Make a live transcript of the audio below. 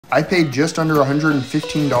I paid just under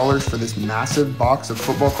 $115 for this massive box of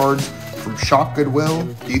football cards from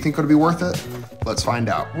Shopgoodwill. Do you think it'll be worth it? Let's find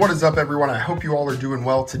out. What is up, everyone? I hope you all are doing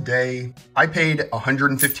well today. I paid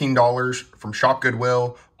 $115 from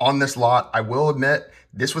Shopgoodwill on this lot. I will admit,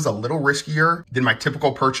 this was a little riskier than my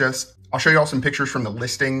typical purchase. I'll show you all some pictures from the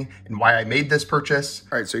listing and why I made this purchase.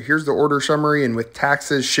 All right, so here's the order summary, and with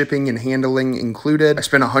taxes, shipping, and handling included, I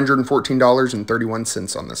spent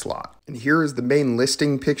 $114.31 on this lot. And here is the main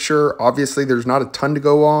listing picture. Obviously, there's not a ton to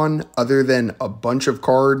go on other than a bunch of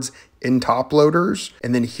cards in top loaders.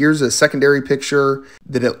 And then here's a secondary picture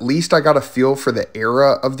that at least I got a feel for the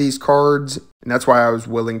era of these cards, and that's why I was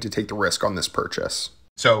willing to take the risk on this purchase.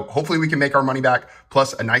 So hopefully we can make our money back,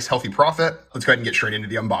 plus a nice healthy profit. Let's go ahead and get straight into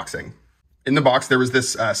the unboxing. In the box, there was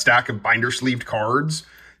this stack of binder sleeved cards.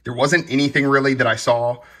 There wasn't anything really that I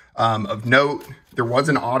saw of note. There was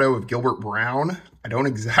an auto of Gilbert Brown. I don't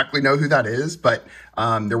exactly know who that is, but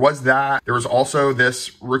there was that. There was also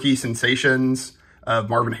this rookie sensations of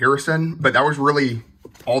Marvin Harrison, but that was really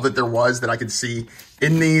all that there was that I could see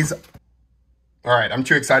in these. All right, I'm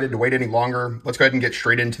too excited to wait any longer. Let's go ahead and get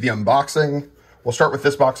straight into the unboxing. We'll start with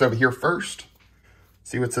this box over here first.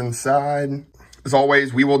 See what's inside. As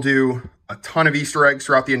always, we will do a ton of Easter eggs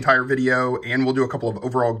throughout the entire video, and we'll do a couple of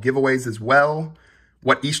overall giveaways as well.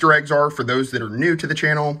 What Easter eggs are, for those that are new to the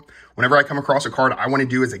channel, whenever I come across a card I want to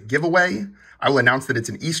do as a giveaway, I will announce that it's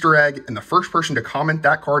an Easter egg, and the first person to comment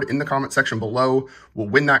that card in the comment section below will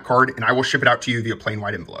win that card, and I will ship it out to you via plain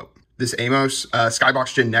white envelope. This Amos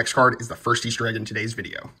Skybox Gen Next card is the first Easter egg in today's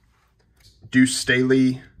video. Deuce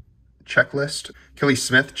Staley checklist. Kelly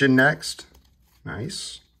Smith Gen Next.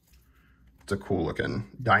 Nice. It's a cool looking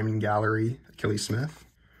Diamond Gallery Kelly Smith.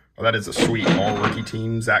 Oh, that is a sweet all rookie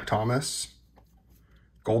team Zach Thomas.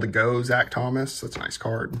 Goal to go Zach Thomas. That's a nice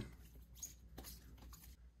card.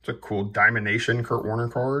 It's a cool Diamond Nation Kurt Warner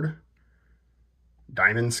card.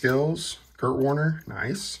 Diamond Skills Kurt Warner.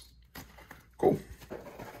 Nice. Cool.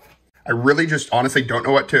 I really just honestly don't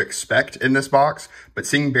know what to expect in this box, but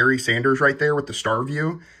seeing Barry Sanders right there with the star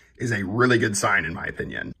view is a really good sign in my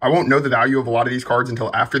opinion. I won't know the value of a lot of these cards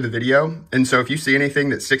until after the video, and so if you see anything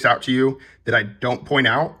that sticks out to you that I don't point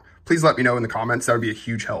out, please let me know in the comments. That would be a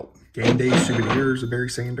huge help. Game Day Souvenirs of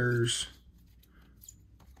Barry Sanders.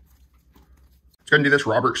 Let's go ahead and do this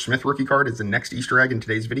Robert Smith rookie card as the next Easter egg in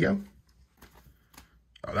today's video.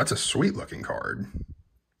 Oh, that's a sweet looking card.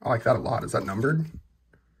 I like that a lot. Is that numbered?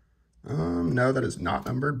 No, that is not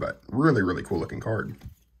numbered, but really, really cool looking card.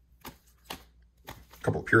 A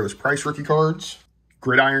couple of Peerless Price rookie cards.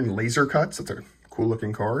 Gridiron Laser Cuts. That's a cool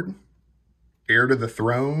looking card. Heir to the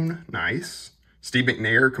Throne. Nice. Steve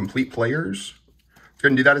McNair Complete Players. Let's go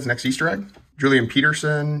ahead and do that as next Easter egg. Julian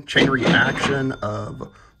Peterson Chain Reaction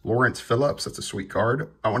of Lawrence Phillips. That's a sweet card.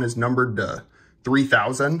 That one is numbered to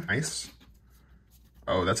 3,000. Nice.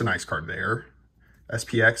 Oh, that's a nice card there.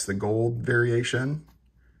 SPX, the gold variation.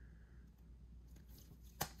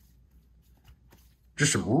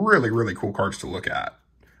 Just some really, really cool cards to look at.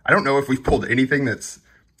 I don't know if we've pulled anything that's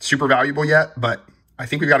super valuable yet, but I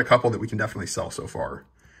think we've got a couple that we can definitely sell so far.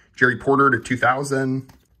 Jerry Porter to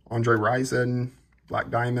 2,000. Andre Rison, Black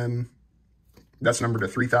Diamond. That's numbered to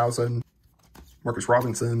 3,000. Marcus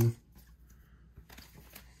Robinson.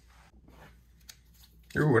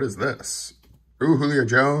 Ooh, what is this? Ooh, Julio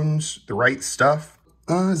Jones, The Right Stuff.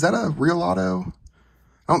 Is that a real auto?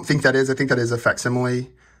 I don't think that is. I think that is a facsimile.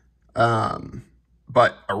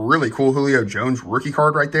 But a really cool Julio Jones rookie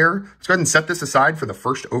card right there. Let's go ahead and set this aside for the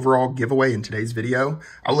first overall giveaway in today's video.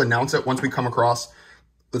 I will announce it once we come across,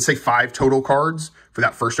 let's say 5 total cards for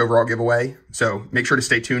that first overall giveaway. So make sure to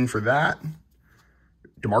stay tuned for that.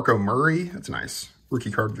 DeMarco Murray, that's a nice rookie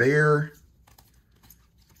card there.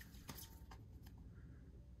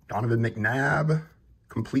 Donovan McNabb,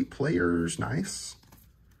 Complete Players, nice.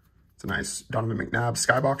 It's a nice Donovan McNabb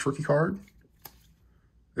Skybox rookie card.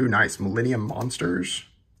 Ooh, nice. Millennium Monsters.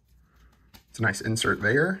 It's a nice insert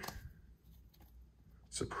there.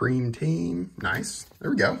 Supreme Team. Nice. There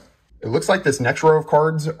we go. It looks like this next row of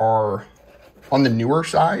cards are on the newer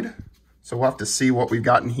side. So we'll have to see what we've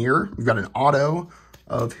got in here. We've got an auto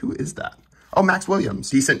of, who is that? Oh, Max Williams.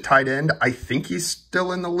 Decent tight end. I think he's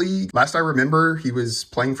still in the league. Last I remember, he was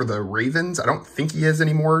playing for the Ravens. I don't think he is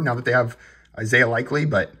anymore now that they have Isaiah Likely,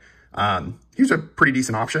 but he was a pretty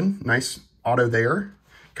decent option. Nice auto there.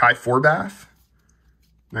 Kai Forbath.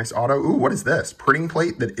 Nice auto. Ooh, what is this? Printing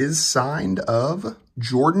plate that is signed of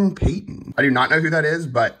Jordan Payton. I do not know who that is,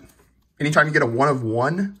 but anytime you get a 1 of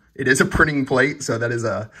 1, it is a printing plate. So that is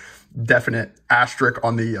a definite asterisk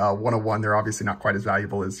on the 101. They're obviously not quite as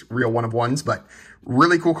valuable as real 1-of-1s, but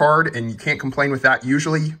really cool card, and you can't complain with that.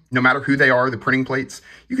 Usually, no matter who they are, the printing plates,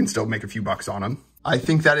 you can still make a few bucks on them. I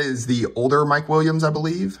think that is the older Mike Williams, I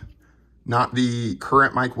believe. Not the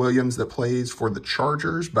current Mike Williams that plays for the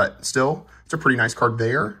Chargers, but still, it's a pretty nice card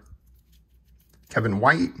there. Kevin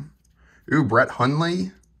White. Ooh, Brett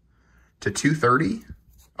Hundley to 230.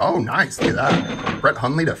 Oh, nice. Look at that. Brett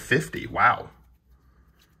Hundley to 50. Wow.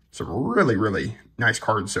 Some really, really nice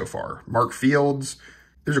cards so far. Mark Fields.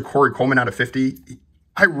 There's a Corey Coleman out of 50.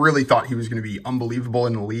 I really thought he was going to be unbelievable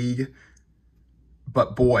in the league.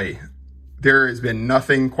 But boy, there has been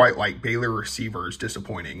nothing quite like Baylor receivers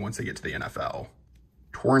disappointing once they get to the NFL.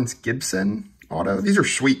 Torrance Gibson auto. These are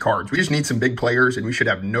sweet cards. We just need some big players, and we should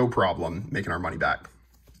have no problem making our money back.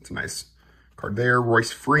 It's a nice card there.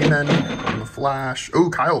 Royce Freeman on the flash. Oh,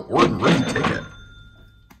 Kyle Orton, rookie ticket.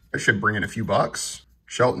 I should bring in a few bucks.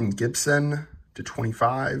 Shelton Gibson to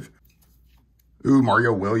 25. Ooh,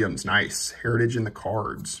 Mario Williams, nice. Heritage in the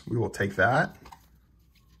cards. We will take that.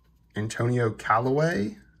 Antonio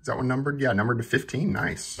Callaway. Is that one numbered? Yeah, numbered to 15.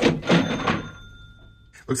 Nice.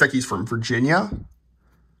 Looks like he's from Virginia.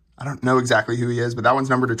 I don't know exactly who he is, but that one's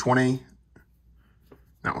numbered to 20.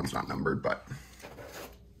 That one's not numbered, but...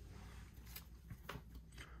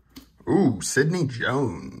 Ooh, Sidney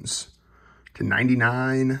Jones to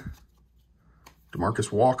 99.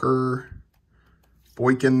 DeMarcus Walker.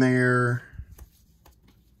 Boykin there.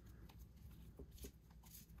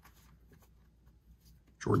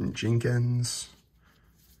 Jordan Jenkins.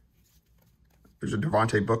 There's a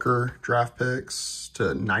Devontae Booker draft picks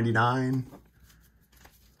to 99.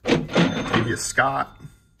 Tavius Scott.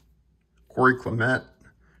 Corey Clement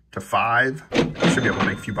to 5. Should be able to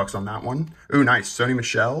make a few bucks on that one. Ooh, nice. Sony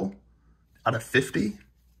Michel out of 50.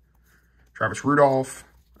 Travis Rudolph.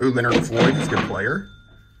 Ooh, Leonard Floyd. He's a good player.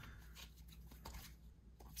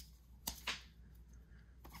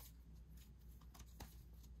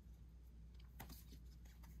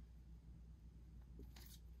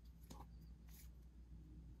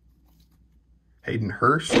 Hayden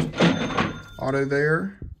Hurst, auto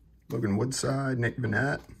there. Logan Woodside, Nick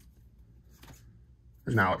Vannett.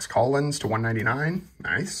 There's an Alex Collins to 199.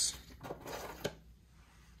 Nice.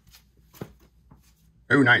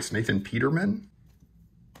 Oh, nice. Nathan Peterman.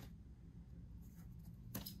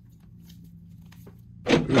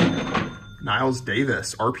 Ooh. Niles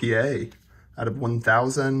Davis, RPA, out of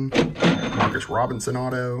 1,000. Marcus Robinson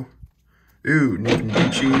auto. Ooh, Nick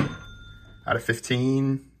Nucci, out of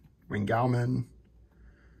 15. Wayne Gallman.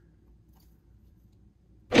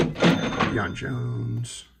 Deion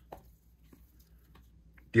Jones.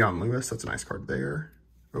 Dion Lewis, that's a nice card there.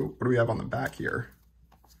 Oh, what do we have on the back here?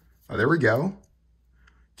 Oh, there we go.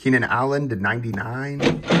 Keenan Allen to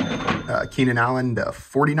 99. Keenan Allen to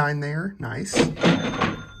 49 there. Nice.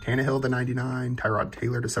 Tannehill to 99. Tyrod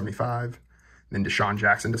Taylor to 75. And then Deshaun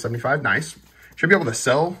Jackson to 75. Nice. Should be able to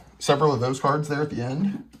sell several of those cards there at the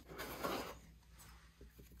end.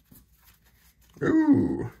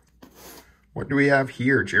 Ooh. What do we have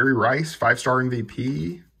here? Jerry Rice, 5-star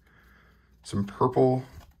MVP. Some purple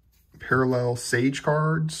parallel Sage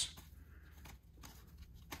cards.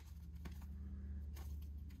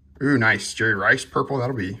 Ooh, nice. Jerry Rice, purple.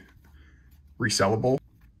 That'll be resellable.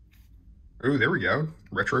 Ooh, there we go.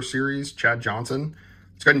 Retro Series, Chad Johnson.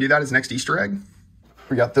 Let's go ahead and do that as next Easter egg.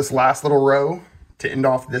 We got this last little row to end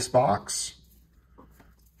off this box.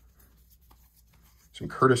 Some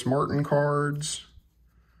Curtis Martin cards.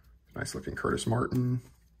 Nice looking Curtis Martin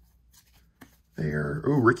there.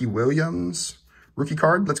 Ooh, Ricky Williams. Rookie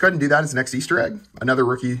card. Let's go ahead and do that as the next Easter egg. Another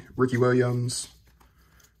rookie, Ricky Williams.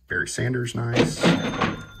 Barry Sanders, nice.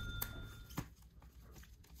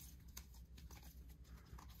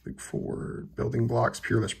 Big Ford, Building Blocks,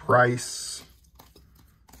 Peerless Price.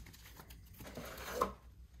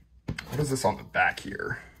 What is this on the back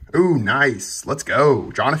here? Ooh, nice. Let's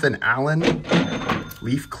go. Jonathan Allen,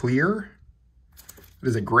 Leaf Clear. It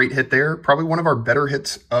is a great hit there. Probably one of our better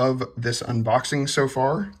hits of this unboxing so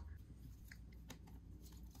far.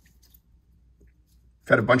 We've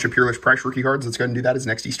had a bunch of Peerless Price rookie cards. Let's go ahead and do that as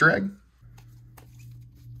next Easter egg.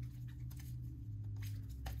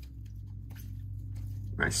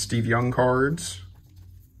 Nice Steve Young cards.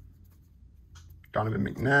 Donovan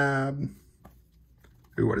McNabb.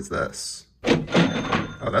 Ooh, what is this?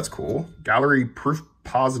 Oh, that's cool. Gallery Proof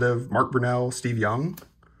Positive, Mark Brunell, Steve Young.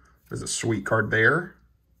 There's a sweet card there.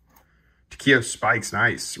 Takeo Spikes,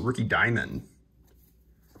 nice. Rookie Diamond.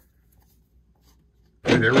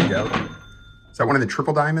 Ooh, there we go. Is that one of the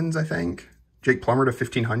triple diamonds, I think? Jake Plummer to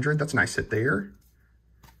 1,500. That's a nice hit there.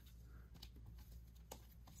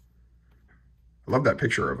 I love that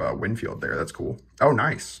picture of Winfield there. That's cool. Oh,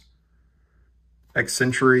 nice.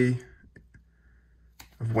 Ex-Century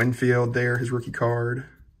of Winfield there, his rookie card.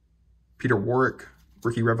 Peter Warwick,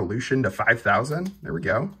 Rookie Revolution to 5,000. There we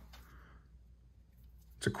go.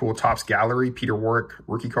 It's a cool Topps Gallery Peter Warwick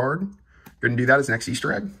rookie card. Going to do that as next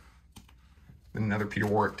Easter egg. And another Peter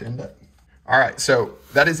Warwick to end it. All right, so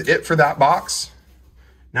that is it for that box.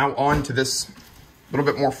 Now on to this little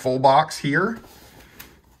bit more full box here.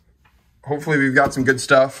 Hopefully we've got some good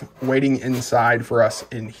stuff waiting inside for us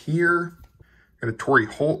in here. Got a Torrey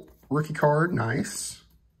Holt rookie card, nice.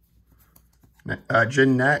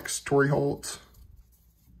 Gen Next, Torrey Holt.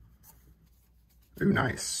 Ooh,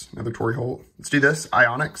 nice. Another Torrey Holt. Let's do this.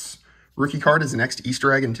 Ionics rookie card is the next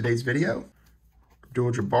Easter egg in today's video.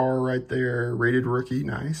 Abdul-Jabbar right there. Rated rookie.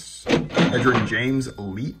 Nice. Edgerrin James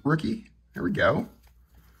Elite rookie. There we go.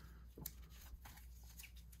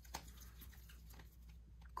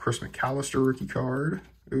 Chris McAllister rookie card.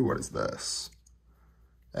 Ooh, what is this?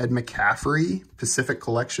 Ed McCaffrey Pacific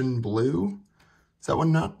Collection Blue. Is that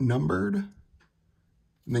one not numbered?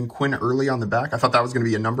 And then Quinn Early on the back. I thought that was going to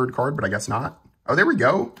be a numbered card, but I guess not. Oh, there we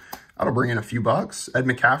go. That'll bring in a few bucks. Ed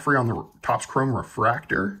McCaffrey on the Topps Chrome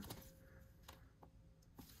Refractor.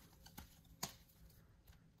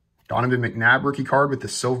 Donovan McNabb rookie card with the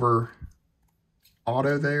silver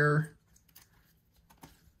auto there.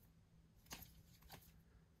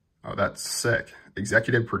 Oh, that's sick.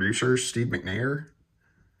 Executive Producers, Steve McNair.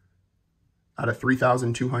 Out of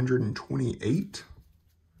 3,228.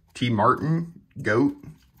 T. Martin, GOAT,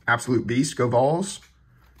 Absolute Beast, go Vols.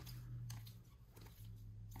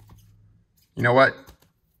 You know what?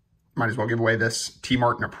 Might as well give away this T.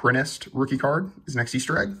 Martin Apprenticed rookie card as next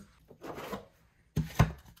Easter egg.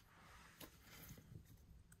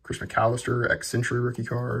 Chris McAllister, Ex-Century rookie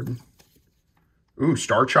card. Ooh,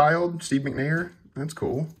 Star Child, Steve McNair. That's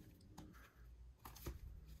cool.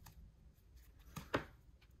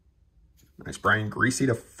 Nice Brian Greasy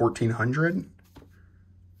to 1,400.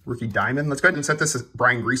 Rookie Diamond. Let's go ahead and set this as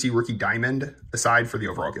Brian Greasy Rookie Diamond aside for the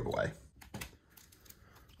overall giveaway.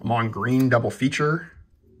 Amon Green double feature.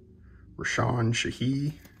 Rashawn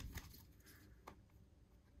Shahi.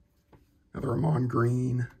 Another Amon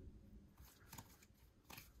Green.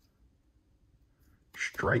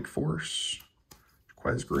 Strike Force.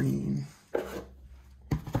 Quez Green.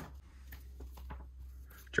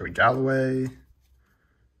 Joey Galloway.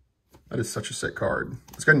 That is such a sick card.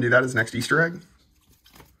 Let's go ahead and do that as next Easter egg.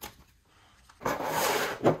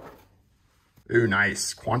 Ooh,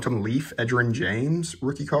 nice. Quantum Leaf, Edgerrin James,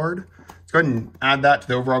 rookie card. Let's go ahead and add that to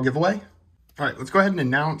the overall giveaway. All right, let's go ahead and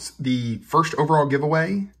announce the first overall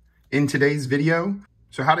giveaway in today's video.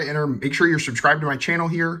 So how to enter, make sure you're subscribed to my channel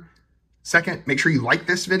here. Second, make sure you like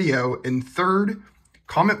this video. And third,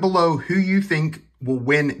 comment below who you think will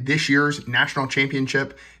win this year's national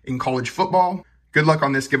championship in college football. Good luck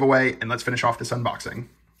on this giveaway, and let's finish off this unboxing.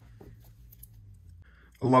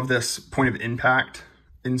 I love this point of impact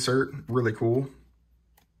insert, really cool.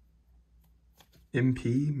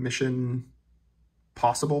 MP, Mission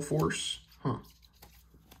Possible Force, huh.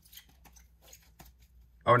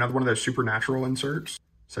 Oh, another one of those supernatural inserts.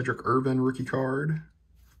 Cedric Irvin rookie card.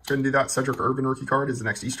 Let's go ahead and do that. Cedric Irvin rookie card is the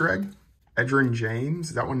next Easter egg. Edgerrin James,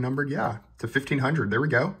 is that one numbered? Yeah, to 1,500, there we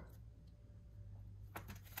go.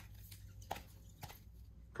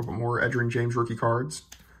 Couple more Edgerrin James rookie cards.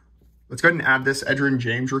 Let's go ahead and add this Edgerrin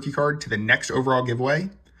James rookie card to the next overall giveaway.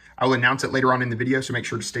 I will announce it later on in the video, so make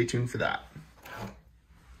sure to stay tuned for that.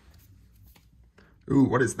 Ooh,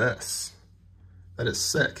 what is this? That is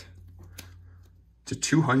sick. To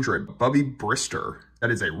 200, Bubby Brister. That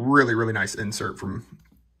is a really, really nice insert from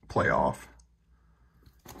playoff.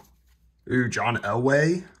 Ooh, John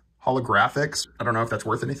Elway, holographics. I don't know if that's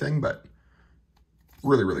worth anything, but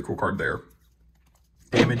really, really cool card there.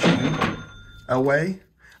 Damage Elway.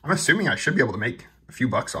 I'm assuming I should be able to make a few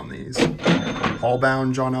bucks on these.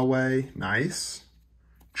 Hallbound John Elway, nice.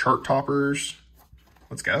 Chart toppers,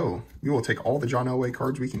 let's go. We will take all the John Elway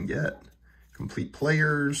cards we can get. Complete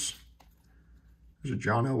players. There's a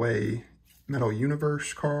John Elway Metal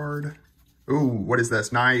Universe card. Ooh, what is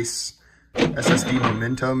this? Nice. SSD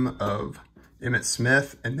Momentum of Emmitt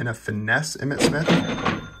Smith and then a Finesse Emmitt Smith.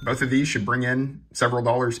 Both of these should bring in several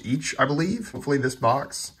dollars each, I believe. Hopefully this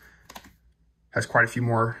box has quite a few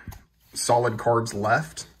more solid cards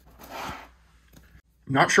left.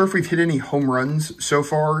 I'm not sure if we've hit any home runs so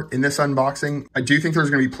far in this unboxing. I do think there's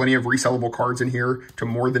going to be plenty of resellable cards in here to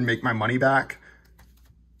more than make my money back.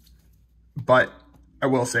 But I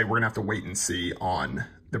will say we're going to have to wait and see on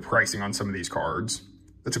the pricing on some of these cards.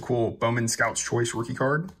 That's a cool Bowman Scout's Choice rookie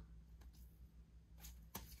card.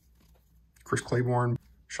 Chris Claiborne,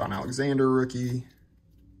 Sean Alexander rookie.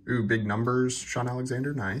 Ooh, big numbers. Sean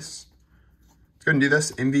Alexander, nice. Let's go ahead and do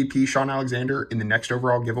this. MVP Sean Alexander in the next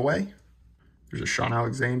overall giveaway. There's a Sean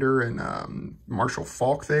Alexander and Marshall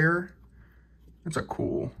Faulk there. That's a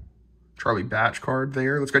cool Charlie Batch card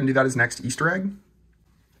there. Let's go ahead and do that as next Easter egg.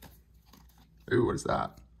 Ooh, what is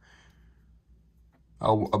that?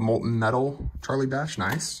 Oh, a molten metal Charlie Batch,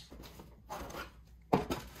 nice.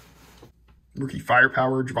 Rookie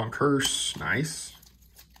Firepower, Javon Curse, nice.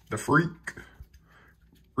 The Freak.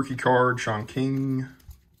 Rookie card, Sean King.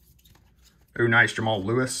 Oh, nice, Jamal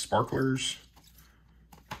Lewis, Sparklers.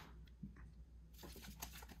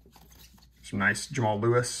 Some nice Jamal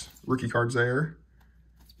Lewis rookie cards there.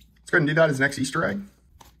 Let's go ahead and do that as next Easter egg.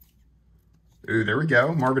 Ooh, there we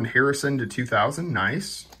go. Marvin Harrison to 2000,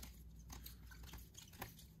 nice.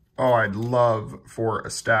 Oh, I'd love for a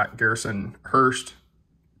stack Garrison Hurst,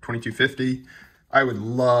 2250. I would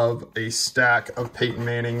love a stack of Peyton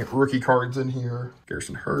Manning rookie cards in here.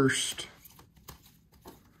 Garrison Hurst.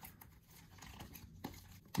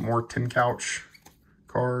 More Tim Couch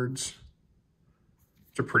cards.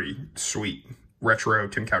 It's a pretty sweet retro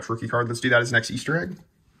Tim Couch rookie card. Let's do that as next Easter egg.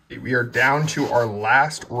 We are down to our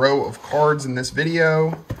last row of cards in this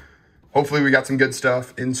video. Hopefully we got some good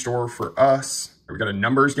stuff in store for us. We got a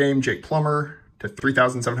numbers game, Jake Plummer to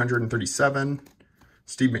 3,737.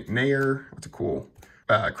 Steve McNair, that's a cool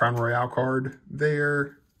Crown Royale card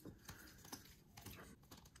there.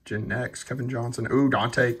 Jen Nex, Kevin Johnson. Ooh,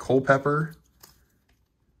 Dante Culpepper.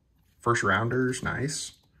 First rounders,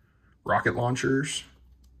 nice. Rocket launchers.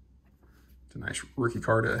 It's a nice rookie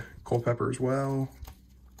card to Culpepper as well.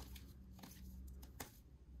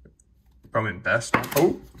 Bowman Best.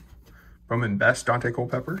 Oh, Bowman Best, Dante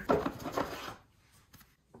Culpepper.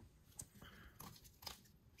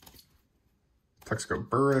 Plexico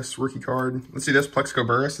Burris, rookie card. Let's see this. Plexico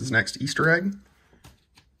Burris is next Easter egg.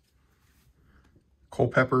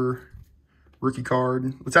 Culpepper, rookie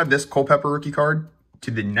card. Let's add this Culpepper rookie card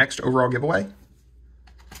to the next overall giveaway.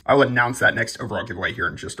 I will announce that next overall giveaway here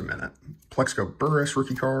in just a minute. Plexico Burris,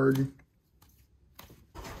 rookie card.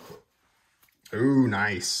 Ooh,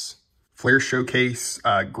 nice. Flair Showcase,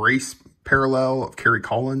 Grace Parallel of Kerry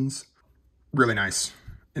Collins. Really nice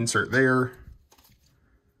insert there.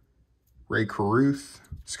 Ray Caruth,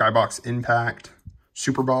 Skybox Impact,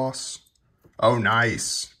 Super Boss. Oh,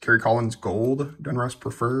 nice. Kerry Collins Gold, Dunruss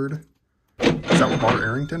Preferred. Is that Lamar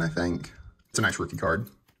Arrington, I think? It's a nice rookie card.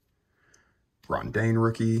 Ron Dane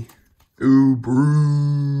rookie. Ooh,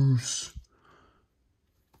 Bruce.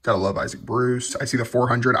 Gotta love Isaac Bruce. I see the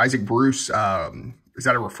 400. Isaac Bruce, is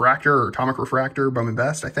that a refractor or atomic refractor? Bowman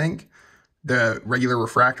Best, I think. The regular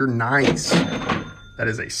refractor, nice. That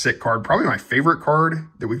is a sick card. Probably my favorite card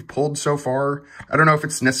that we've pulled so far. I don't know if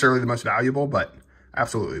it's necessarily the most valuable, but I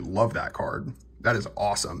absolutely love that card. That is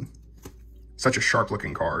awesome. Such a sharp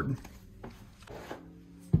looking card.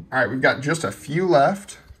 All right, we've got just a few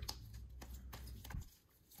left.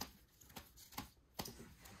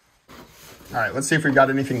 All right, let's see if we've got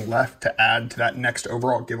anything left to add to that next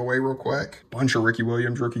overall giveaway real quick. Bunch of Ricky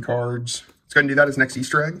Williams rookie cards. Let's go ahead and do that as next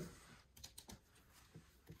Easter egg.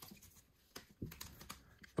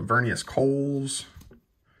 Lavernius Coles.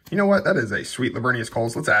 You know what? That is a sweet Lavernius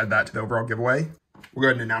Coles. Let's add that to the overall giveaway. We'll go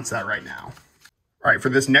ahead and announce that right now. All right, for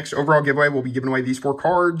this next overall giveaway, we'll be giving away these 4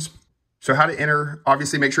 cards. So how to enter,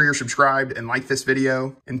 obviously make sure you're subscribed and like this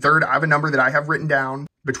video. And third, I have a number that I have written down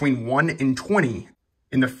between 1 and 20.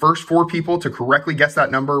 And the first 4 people to correctly guess that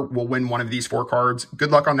number will win one of these 4 cards. Good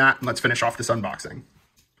luck on that, and let's finish off this unboxing.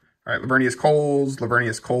 All right, Lavernius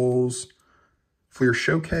Coles, Fleer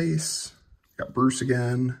Showcase. Got Bruce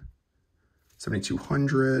again,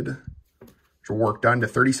 7,200. Your work done to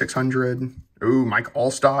 3,600. Ooh, Mike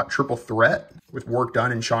Allstott, triple threat with work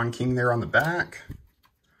done and Sean King there on the back.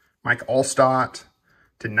 Mike Allstott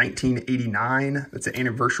to 1989. That's an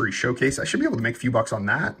anniversary showcase. I should be able to make a few bucks on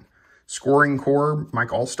that. Scoring core, Mike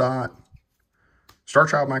Allstott. Star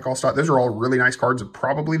Child, Mike Allstott. Those are all really nice cards of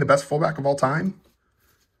probably the best fullback of all time.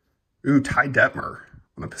 Ooh, Ty Detmer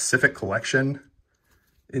on the Pacific Collection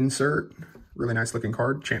insert. Really nice looking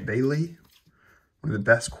card. Champ Bailey, one of the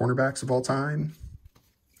best cornerbacks of all time.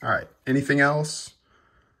 All right, anything else?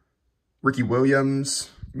 Ricky Williams,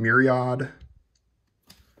 Myriad.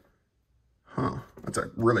 Huh, that's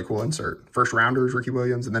a really cool insert. First rounders, Ricky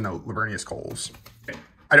Williams, and then a Lavernius Coles. Okay.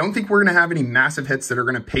 I don't think we're going to have any massive hits that are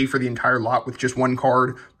going to pay for the entire lot with just one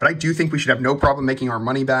card, but I do think we should have no problem making our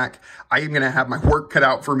money back. I am going to have my work cut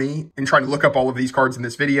out for me and try to look up all of these cards in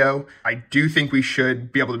this video. I do think we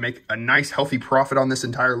should be able to make a nice, healthy profit on this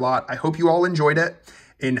entire lot. I hope you all enjoyed it,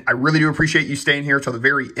 and I really do appreciate you staying here till the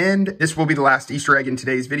very end. This will be the last Easter egg in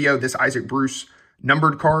today's video, this Isaac Bruce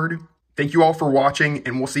numbered card. Thank you all for watching,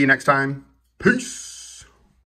 and we'll see you next time. Peace.